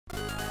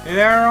Hey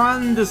there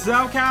on the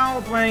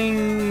SoCal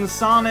playing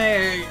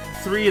Sonic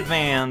 3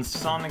 Advance.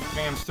 Sonic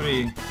Advance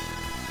 3.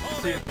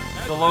 See,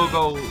 the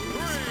logo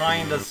is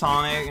kinda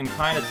Sonic and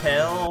kinda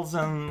Tails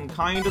and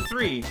kinda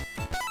 3.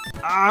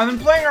 I've been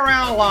playing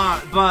around a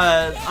lot,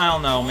 but I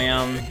don't know,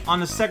 man. On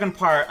the second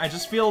part, I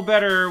just feel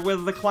better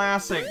with the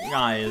classic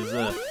guys.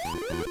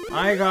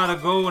 I gotta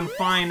go and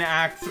find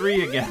Act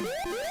 3 again.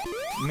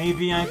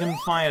 Maybe I can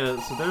find it.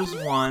 So there's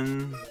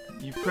one.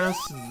 You press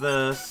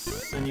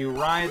this, and you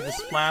ride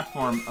this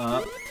platform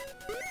up,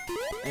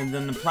 and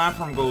then the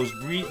platform goes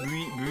bree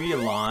a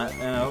lot,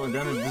 and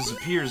then it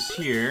disappears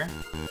here.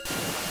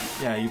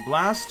 Yeah, you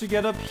blast to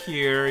get up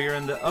here, you're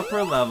in the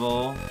upper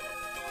level.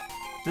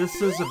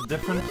 This is a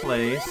different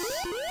place.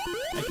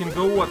 I can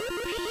go up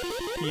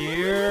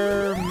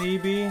here,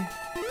 maybe?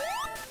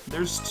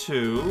 There's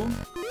two.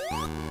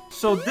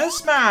 So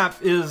this map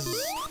is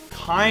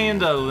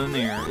kinda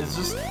linear. It's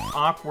just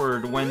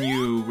awkward when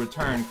you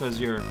return because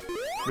you're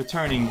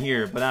returning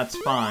here, but that's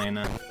fine.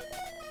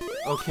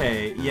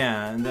 Okay,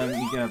 yeah, and then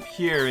you get up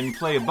here and you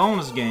play a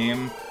bonus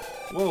game.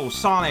 Whoa,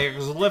 Sonic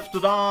is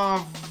lifted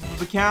off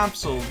the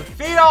capsule.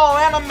 Defeat all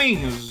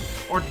enemies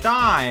or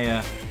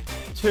die.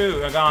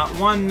 2, I got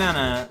 1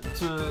 minute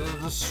to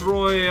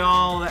destroy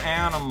all the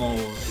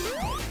animals.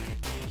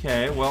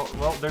 Okay, well,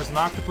 there's an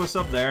octopus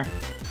up there.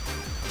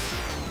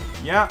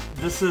 Yeah,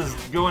 this is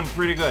going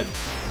pretty good.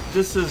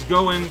 This is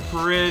going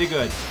pretty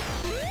good.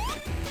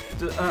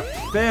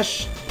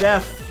 Fish,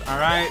 death,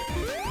 alright?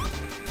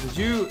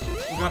 You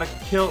gotta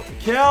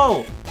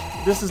kill.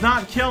 This is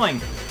not killing.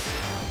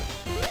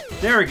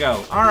 There we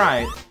go,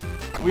 alright.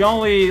 We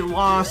only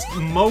lost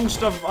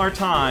most of our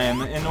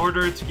time in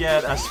order to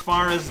get as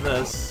far as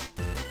this.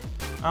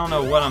 I don't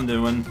know what I'm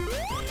doing.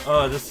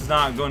 Oh, this is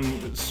not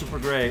going super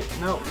great.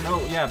 No,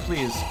 yeah,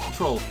 please,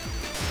 control.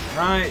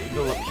 Right,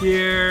 go up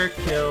here,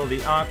 kill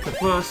the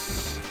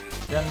octopus.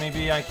 Then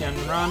maybe I can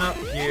run up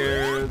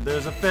here.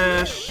 There's a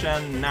fish,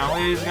 and now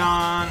he's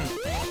gone.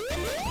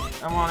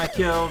 I wanna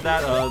kill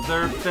that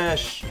other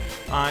fish.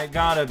 I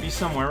gotta be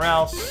somewhere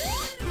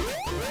else.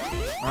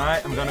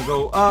 Alright, I'm gonna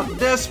go up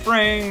this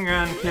spring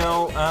and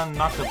kill an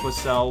octopus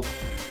self.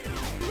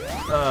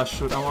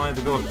 Shoot, I wanted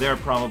to go up there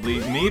probably.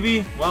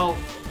 Maybe? Well,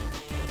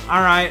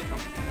 alright.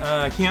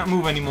 I can't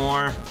move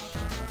anymore.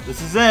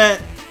 This is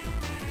it.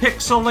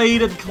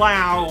 Pixelated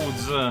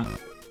clouds.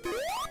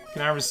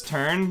 Can I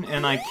return?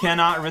 And I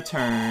cannot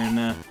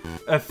return.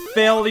 A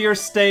failure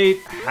state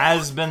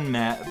has been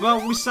met.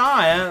 Well, we saw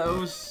it. It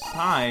was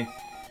high.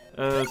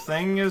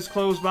 Thing is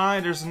close by.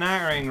 There's an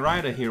arrow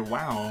right here.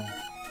 Wow.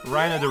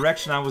 Right in the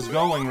direction I was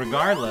going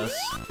regardless.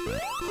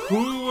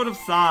 Who would have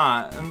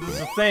thought? And this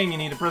is a thing. You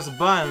need to press a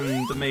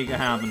button to make it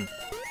happen.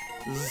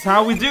 This is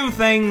how we do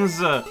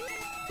things.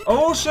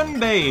 Ocean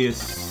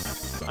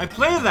Base. I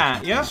played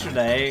that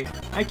yesterday.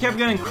 I kept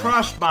getting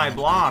crushed by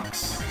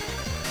blocks.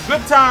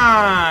 Good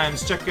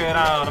times! Check it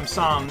out, I'm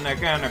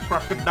Sonic and a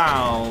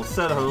crocodile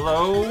said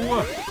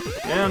hello.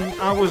 And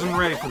I wasn't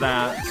ready for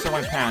that, so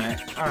I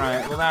panicked.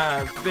 Alright, well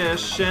that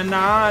fish and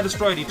I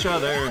destroyed each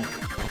other.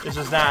 It's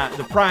just that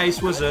the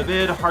price was a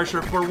bit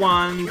harsher for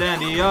one than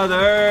the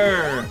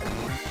other.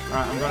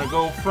 Alright, I'm gonna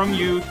go from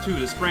you to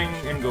the spring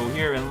and go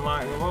here and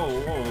like, whoa,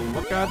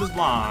 look at this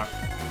block.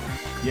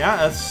 Yeah,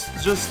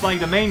 that's just like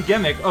the main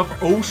gimmick of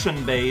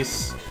Ocean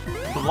Base.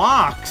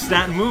 Blocks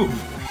that move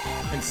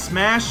and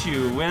smash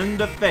you in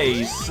the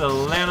face. So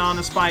land on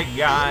the spike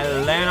guy,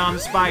 land on the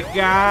spike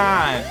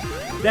guy.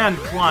 Then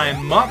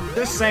climb up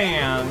the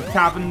sand,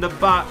 tapping the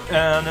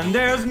button, and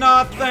there's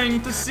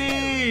nothing to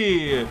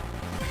see.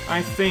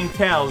 I think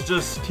Tails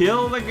just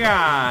killed the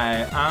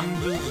guy.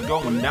 I'm just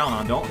going down,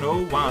 I don't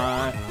know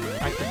why.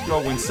 I could go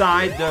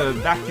inside the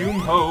vacuum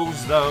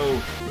hose though.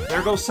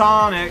 There goes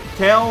Sonic,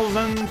 Tails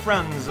and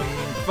friends and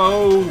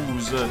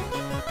foes.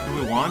 Do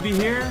we want to be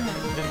here?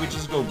 Did we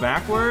just go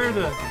backward?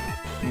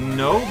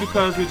 No,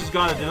 because we just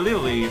got a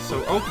delivery.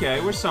 So, okay,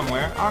 we're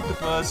somewhere.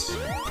 Octopus.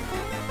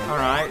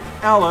 Alright.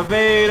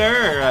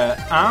 Elevator.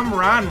 I'm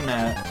riding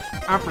it.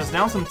 I press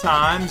down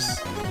sometimes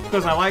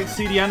because I like to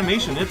see the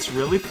animation. It's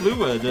really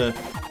fluid.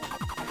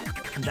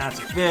 That's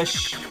a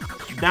fish.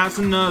 That's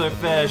another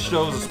fish.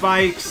 Those are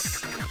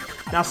spikes.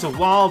 That's a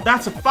wall.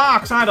 That's a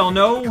fox. I don't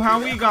know how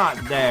he got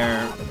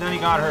there. Then he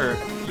got hurt.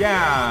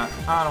 Yeah,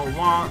 I don't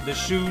want the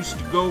shoes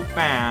to go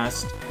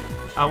fast.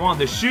 I want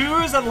the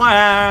shoes that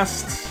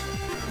last.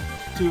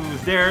 To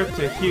there,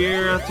 to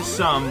here, to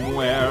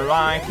somewhere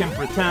I can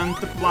pretend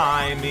to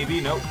fly.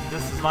 Maybe, nope,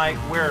 this is like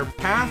where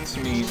paths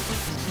meet.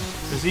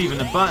 There's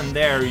even a button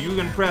there you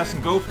can press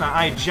and go fast.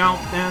 I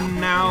jumped and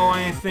now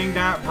I think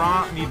that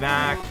brought me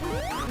back.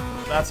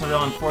 That's a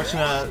real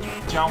unfortunate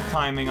jump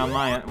timing on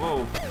my end.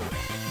 Whoa.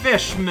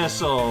 Fish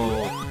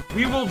missile.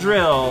 We will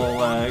drill.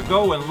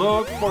 Go and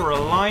look for a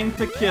line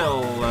to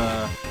kill.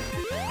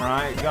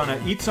 Alright, gonna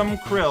eat some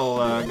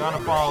krill. Gonna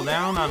fall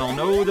down, I don't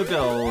know the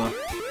bill.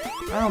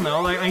 I don't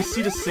know, like, I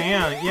see the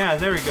sand. Yeah,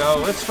 there we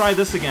go. Let's try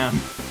this again.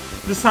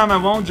 This time I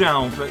won't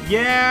jump.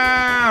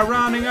 Yeah!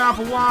 Running up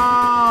a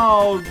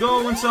wall!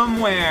 Going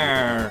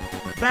somewhere!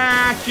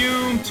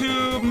 Vacuum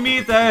tube,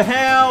 meet the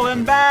hell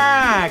and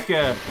back!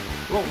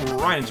 Oh,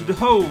 right into the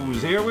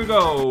hose, here we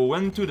go.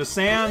 Into the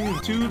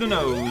sand, to the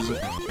nose.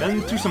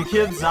 Into some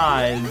kids'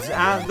 eyes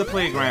at the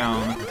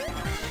playground.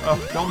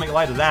 Oh, don't make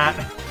light of that.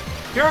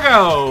 Here we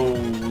go!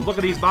 Look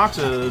at these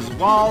boxes.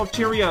 Wall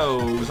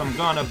Cheerios. I'm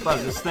gonna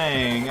buzz this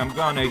thing. I'm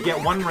gonna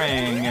get one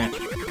ring.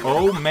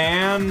 Oh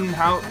man,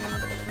 how...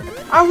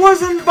 I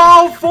was in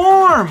ball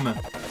form!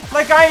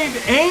 Like, I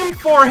aimed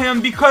for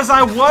him because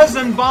I was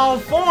in ball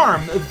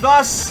form.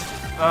 Thus,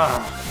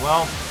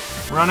 well,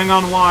 running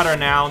on water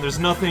now. There's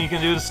nothing you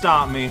can do to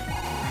stop me.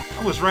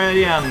 I was right at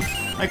the end.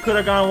 I could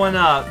have gone one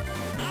up.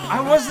 I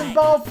was in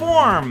ball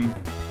form.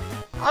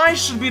 I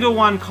should be the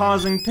one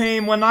causing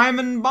pain when I'm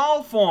in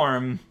ball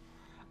form.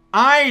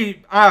 Shenanigans!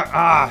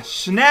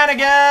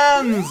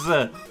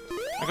 I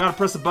gotta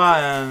press a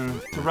button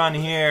to run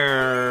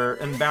here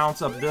and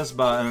bounce up this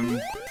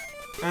button.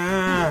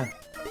 And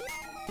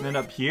then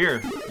up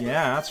here.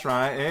 Yeah, that's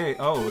right. Hey,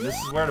 oh, this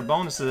is where the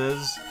bonus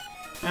is.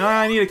 And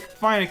I need to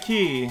find a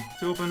key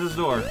to open this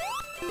door.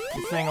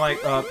 You think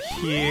like up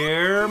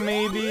here,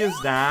 maybe? Is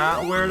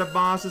that where the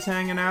boss is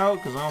hanging out?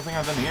 Because I don't think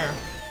I've been here.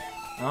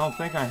 I don't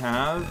think I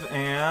have.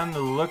 And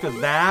look at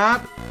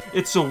that.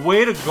 It's a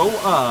way to go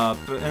up.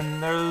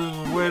 And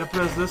there's a way to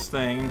press this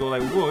thing and go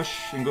like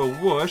whoosh and go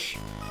whoosh.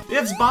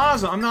 It's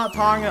boss. I'm not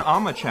talking to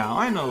Amachow.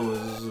 I know what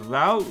this is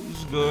about.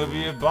 It's gonna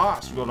be a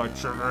boss. Go like,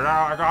 check it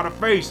out. I got a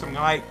face. I'm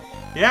like,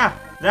 yeah,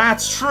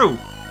 that's true.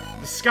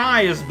 The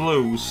sky is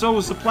blue. So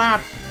is the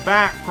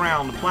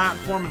background, the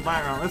platform and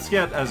background. Let's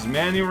get as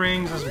many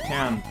rings as we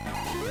can.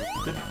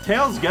 Did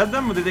Tails get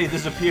them or did they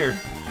disappear?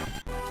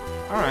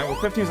 Alright,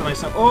 well 15 is a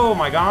nice number. Oh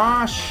my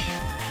gosh!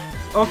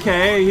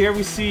 Okay, here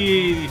we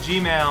see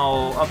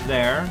Gmail up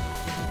there.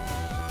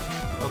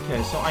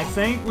 Okay, so I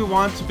think we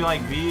want to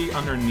be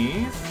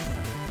underneath.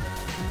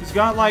 He's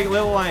got like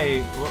little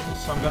like...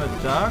 So I'm gonna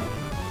duck.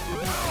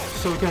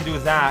 So we can do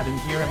that and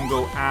hear him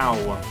go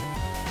ow.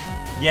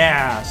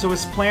 Yeah, so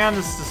his plan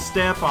is to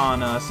step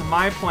on us, and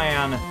my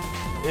plan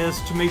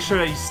is to make sure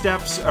that he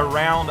steps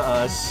around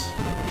us.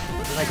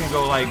 Then I can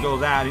go like, go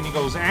that, and he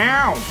goes,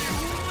 ow!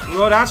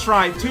 Oh, that's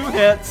right, 2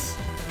 hits.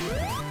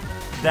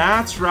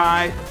 That's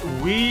right,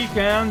 we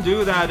can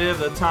do that if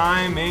the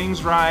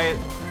timing's right.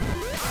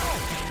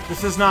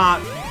 This is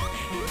not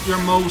your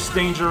most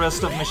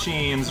dangerous of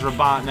machines,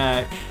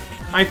 Robotnik.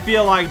 I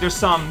feel like there's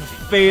some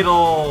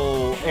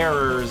fatal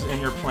errors in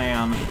your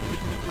plan.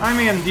 I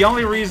mean, the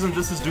only reason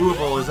this is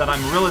doable is that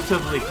I'm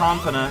relatively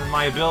confident in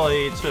my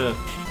ability to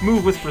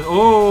move with...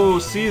 Oh,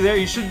 see there,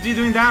 you should be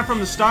doing that from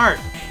the start.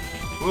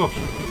 Ooh,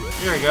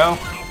 here we go.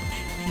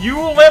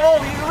 You little...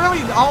 He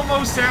really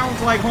almost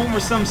sounds like Homer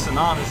Simpson,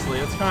 honestly.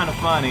 It's kind of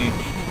funny.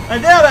 I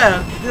did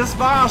it! This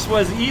boss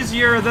was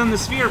easier than the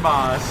Sphere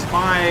boss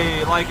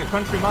by, like, a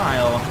country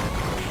mile.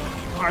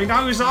 I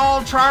know he's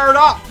all charred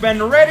up and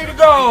ready to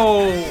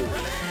go!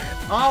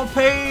 I'll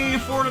pay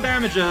for the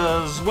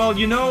damages. Well,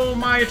 you know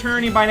my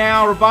attorney by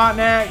now,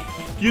 Robotnik.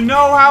 You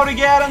know how to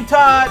get in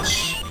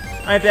touch!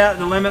 I bet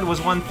the limit was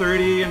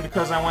 130, and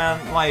because I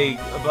went, like,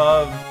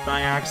 above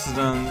by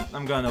accident,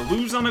 I'm gonna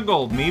lose on the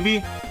gold, maybe?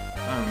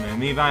 I don't know,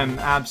 maybe I'm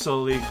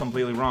absolutely,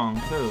 completely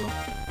wrong, too.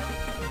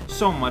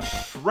 So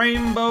much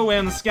rainbow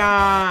in the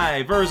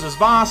sky versus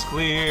boss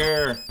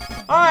clear.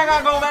 Oh, I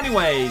got gold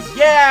anyways.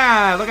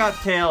 Yeah, look at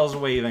Tails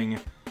waving.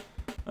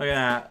 Look at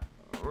that.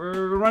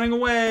 We're running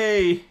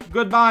away.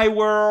 Goodbye,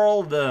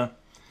 world.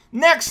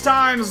 Next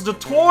time is the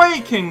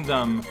Toy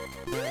Kingdom.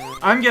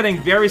 I'm getting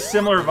very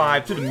similar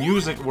vibe to the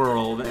music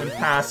world in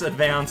past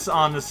Advance,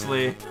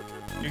 honestly.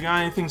 You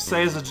got anything to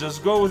say? Is it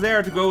just go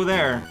there to go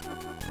there?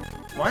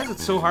 Why is it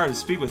so hard to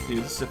speak with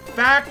you? This is a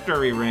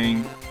factory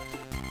ring.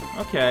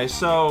 Okay,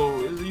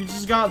 so you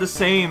just got the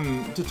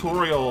same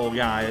tutorial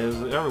guys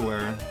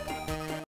everywhere.